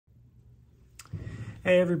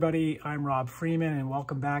Hey everybody, I'm Rob Freeman and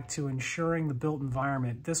welcome back to Insuring the Built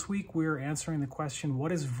Environment. This week we're answering the question,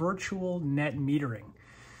 what is virtual net metering?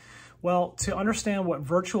 Well, to understand what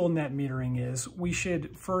virtual net metering is, we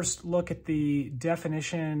should first look at the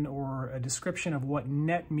definition or a description of what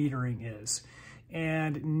net metering is.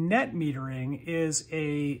 And net metering is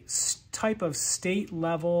a type of state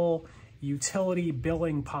level utility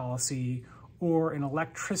billing policy or an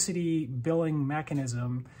electricity billing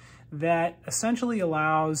mechanism that essentially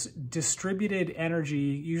allows distributed energy,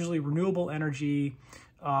 usually renewable energy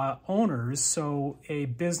owners, so a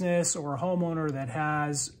business or a homeowner that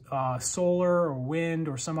has solar or wind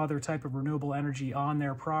or some other type of renewable energy on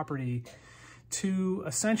their property, to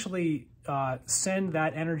essentially send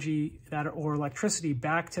that energy or electricity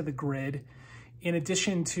back to the grid in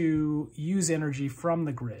addition to use energy from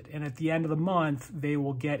the grid. And at the end of the month, they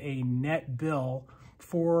will get a net bill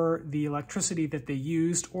for the electricity that they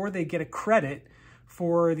used, or they get a credit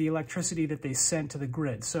for the electricity that they sent to the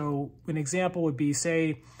grid. So an example would be,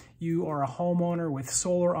 say you are a homeowner with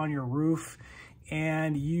solar on your roof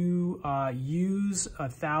and you use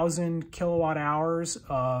 1,000 kilowatt hours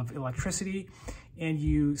of electricity and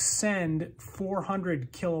you send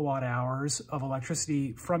 400 kilowatt hours of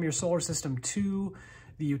electricity from your solar system to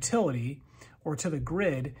the utility or to the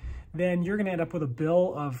grid, then you're gonna end up with a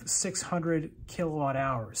bill of 600 kilowatt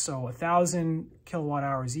hours. So 1,000 kilowatt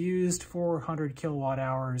hours used, 400 kilowatt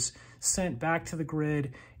hours sent back to the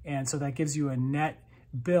grid, and so that gives you a net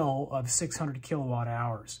bill of 600 kilowatt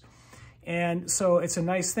hours. And so it's a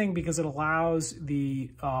nice thing because it allows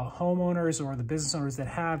the homeowners or the business owners that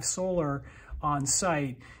have solar on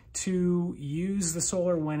site to use the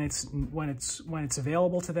solar when it's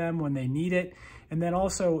available to them, when they need it. And then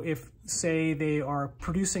also if, say, they are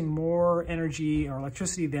producing more energy or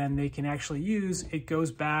electricity than they can actually use, it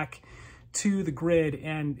goes back to the grid.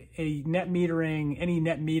 And any net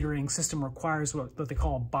metering system requires what they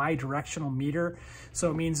call a bi-directional meter.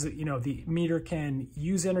 So it means that, the meter can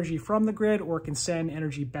use energy from the grid or can send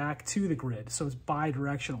energy back to the grid. So it's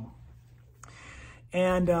bi-directional.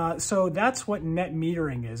 And so that's what net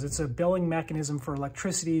metering is. It's a billing mechanism for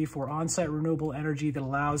electricity, for on-site renewable energy that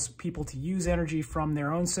allows people to use energy from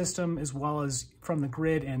their own system as well as from the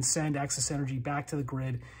grid and send excess energy back to the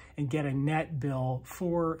grid and get a net bill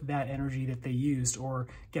for that energy that they used, or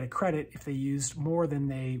get a credit if they used more than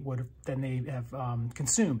they have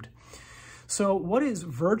consumed. So what is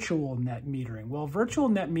virtual net metering? Well, virtual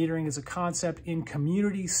net metering is a concept in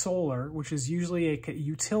community solar, which is usually a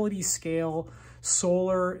utility scale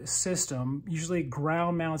solar system, usually a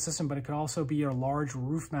ground mount system, but it could also be a large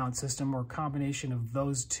roof mount system or a combination of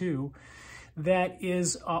those two, that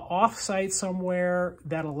is off-site somewhere,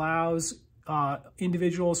 that allows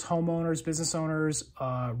individuals, homeowners, business owners,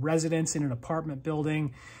 residents in an apartment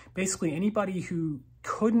building, basically anybody who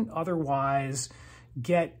couldn't otherwise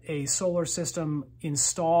get a solar system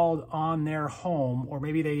installed on their home, or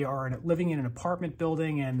maybe they are living in an apartment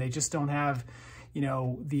building and they just don't have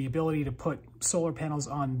the ability to put solar panels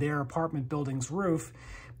on their apartment building's roof.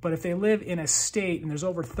 But if they live in a state, and there's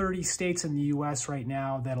over 30 states in the US right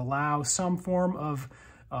now that allow some form of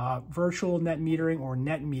virtual net metering or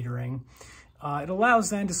net metering, it allows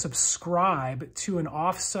them to subscribe to an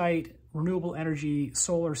off-site renewable energy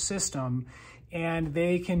solar system, and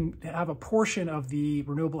they can have a portion of the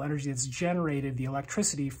renewable energy that's generated, the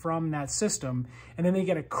electricity from that system, and then they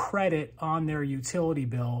get a credit on their utility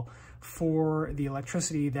bill for the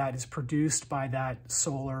electricity that is produced by that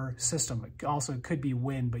solar system. It also could be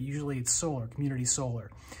wind, but usually it's solar, community solar.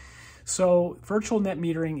 So virtual net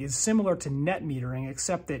metering is similar to net metering,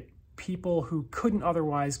 except that people who couldn't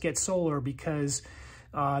otherwise get solar because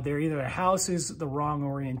their house is the wrong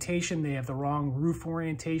orientation, they have the wrong roof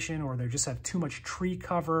orientation, or they just have too much tree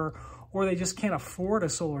cover, or they just can't afford a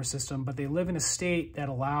solar system, but they live in a state that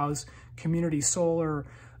allows community solar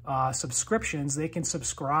subscriptions. They can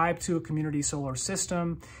subscribe to a community solar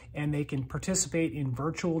system and they can participate in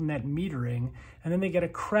virtual net metering, and then they get a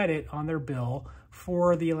credit on their bill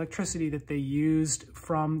for the electricity that they used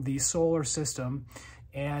from the solar system,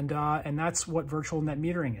 and that's what virtual net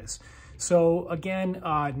metering is. So again,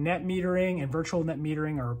 net metering and virtual net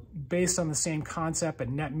metering are based on the same concept, but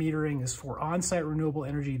net metering is for on-site renewable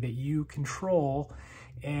energy that you control,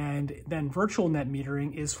 and then virtual net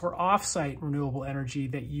metering is for off-site renewable energy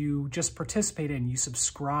that you just participate in. You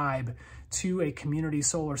subscribe to a community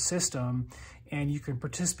solar system, and you can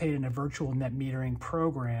participate in a virtual net metering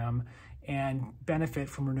program and benefit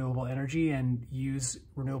from renewable energy and use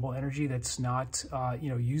renewable energy that's not,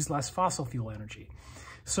 use less fossil fuel energy.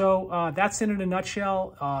 So that's it in a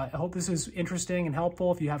nutshell. I hope this is interesting and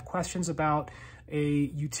helpful. If you have questions about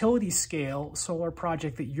a utility scale solar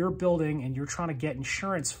project that you're building and you're trying to get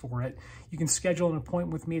insurance for it, you can schedule an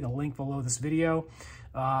appointment with me, the link below this video.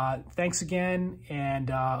 Thanks again, and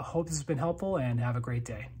hope this has been helpful, and have a great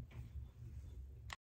day.